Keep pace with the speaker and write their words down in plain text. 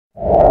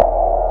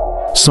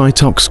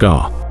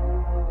Sytoxcar.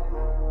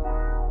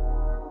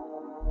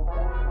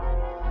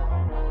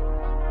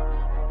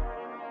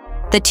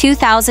 The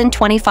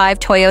 2025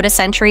 Toyota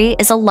Century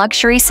is a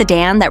luxury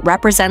sedan that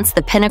represents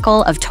the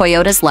pinnacle of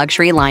Toyota's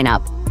luxury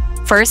lineup.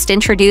 First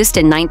introduced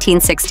in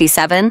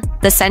 1967,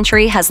 the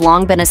Century has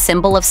long been a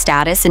symbol of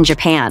status in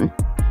Japan,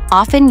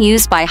 often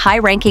used by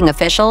high-ranking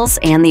officials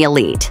and the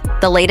elite.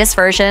 The latest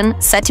version,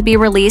 set to be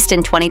released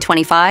in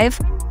 2025,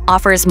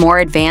 offers more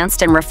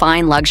advanced and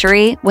refined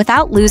luxury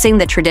without losing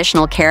the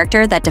traditional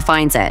character that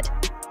defines it.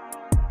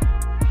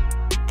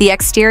 The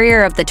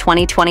exterior of the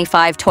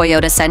 2025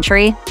 Toyota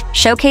Century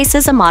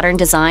showcases a modern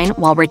design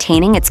while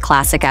retaining its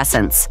classic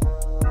essence.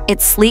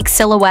 Its sleek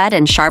silhouette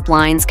and sharp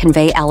lines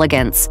convey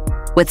elegance,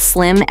 with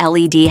slim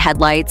LED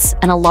headlights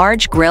and a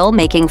large grille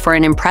making for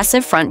an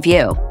impressive front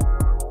view.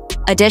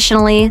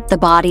 Additionally, the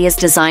body is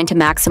designed to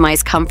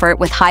maximize comfort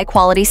with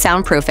high-quality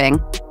soundproofing,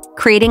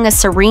 creating a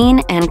serene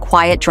and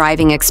quiet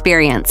driving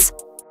experience.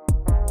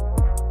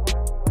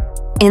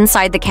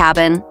 Inside the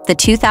cabin, the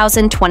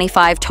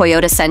 2025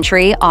 Toyota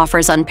Century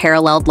offers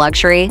unparalleled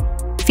luxury,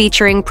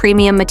 featuring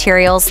premium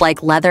materials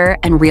like leather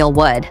and real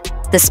wood.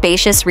 The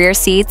spacious rear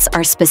seats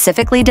are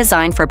specifically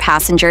designed for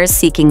passengers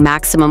seeking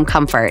maximum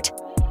comfort,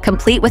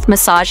 complete with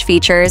massage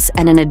features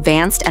and an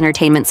advanced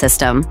entertainment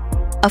system.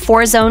 A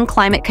 4-zone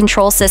climate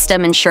control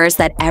system ensures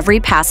that every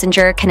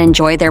passenger can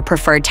enjoy their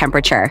preferred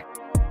temperature.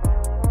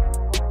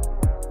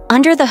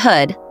 Under the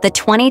hood, the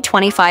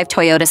 2025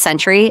 Toyota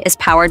Century is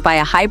powered by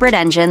a hybrid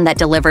engine that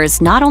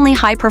delivers not only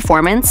high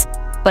performance,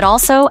 but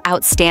also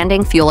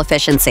outstanding fuel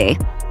efficiency.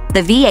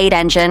 The V8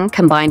 engine,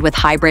 combined with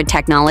hybrid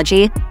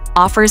technology,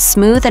 offers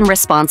smooth and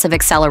responsive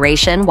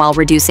acceleration while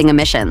reducing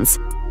emissions.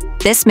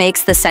 This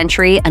makes the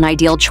Century an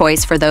ideal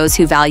choice for those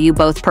who value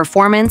both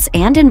performance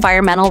and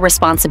environmental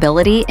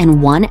responsibility in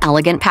one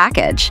elegant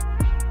package.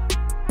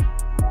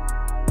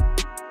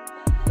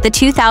 The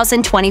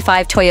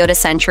 2025 Toyota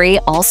Century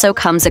also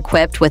comes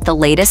equipped with the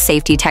latest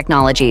safety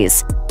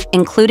technologies,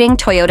 including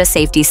Toyota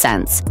Safety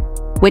Sense,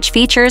 which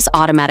features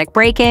automatic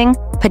braking,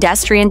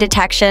 pedestrian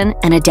detection,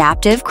 and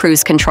adaptive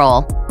cruise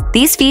control.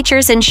 These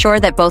features ensure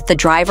that both the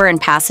driver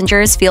and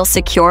passengers feel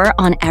secure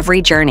on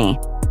every journey.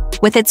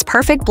 With its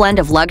perfect blend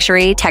of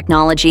luxury,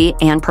 technology,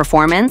 and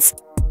performance,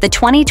 the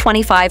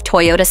 2025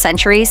 Toyota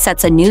Century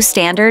sets a new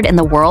standard in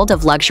the world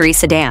of luxury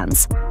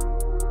sedans.